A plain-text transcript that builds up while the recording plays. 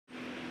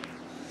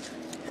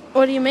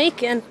What are you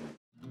making?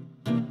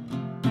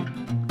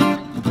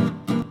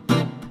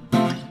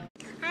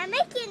 I'm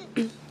making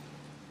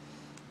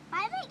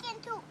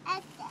 2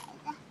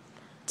 S's.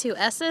 2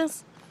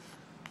 S's?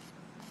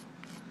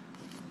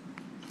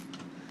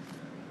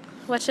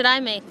 What should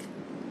I make?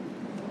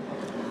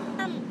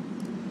 A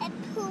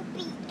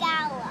poopy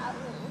gallery.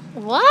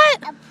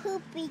 What? A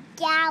poopy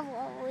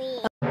gallery.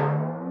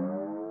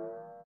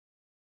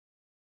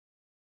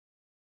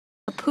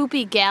 A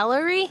poopy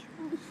gallery?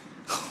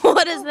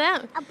 What is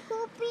that? A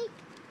poopy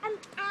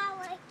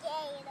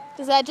alligator.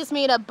 Does that just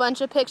mean a bunch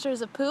of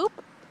pictures of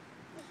poop?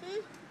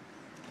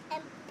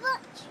 And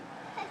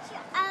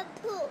picture of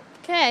poop.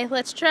 Okay,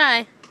 let's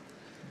try.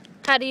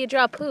 How do you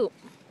draw poop?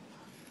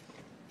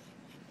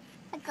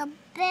 Like a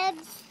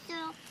big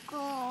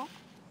circle.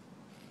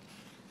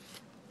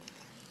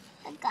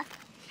 Like a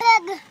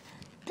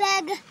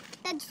big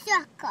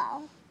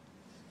circle.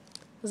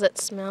 Does it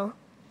smell?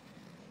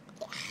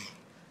 Yeah.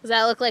 Does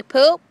that look like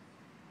poop?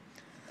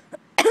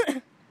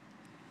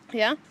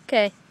 Yeah?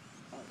 Okay.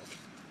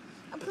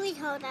 Oh, please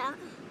hold out.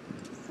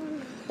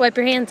 Wipe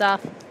your hands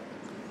off.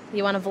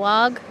 You want to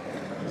vlog?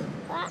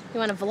 What? You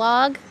want to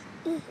vlog?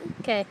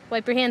 Okay,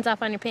 wipe your hands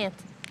off on your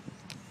pants.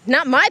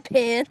 Not my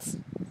pants!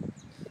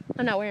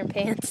 I'm not wearing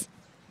pants.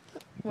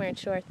 I'm wearing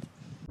shorts.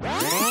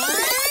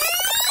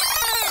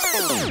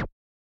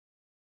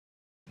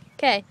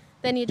 Okay,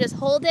 then you just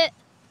hold it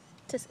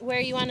to where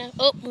you want to...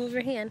 Oh, move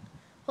your hand.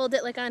 Hold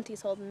it like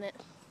Auntie's holding it.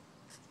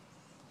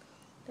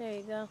 There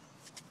you go.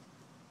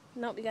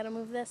 Nope, you got to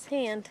move this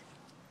hand.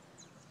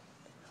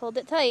 Hold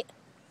it tight.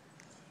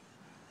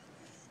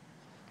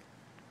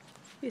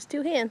 Use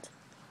 2 hands.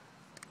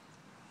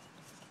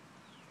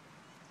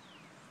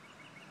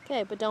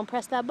 Okay, but don't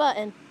press that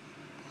button.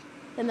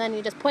 And then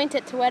you just point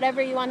it to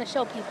whatever you want to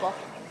show people.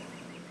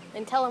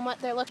 And tell them what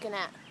they're looking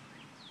at.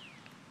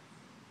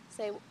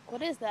 Say,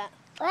 what is that?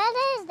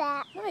 What is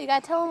that? No, you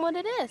gotta tell them what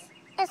it is.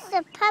 It's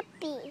a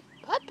puppy.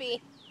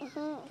 Puppy?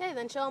 Okay,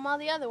 then show them all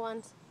the other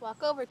ones.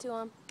 Walk over to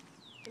them.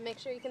 And make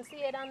sure you can see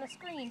it on the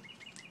screen.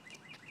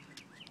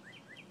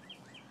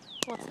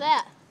 What's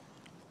that?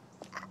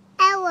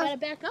 Gotta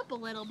back up a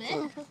little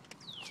bit.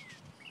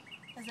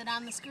 Is it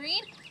on the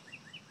screen?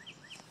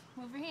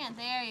 Move your hand.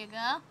 There you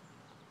go.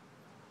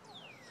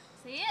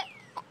 See it?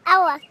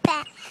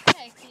 Elephant.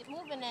 Okay, keep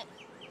moving it.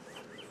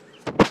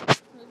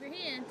 Move your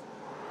hand.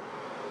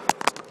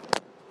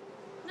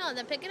 No,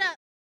 then pick it up.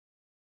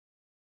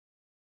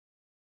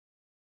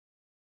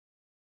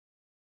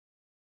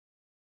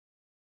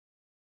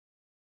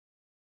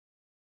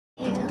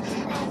 You, I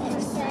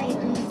can say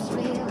it's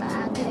real,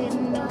 I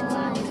didn't know.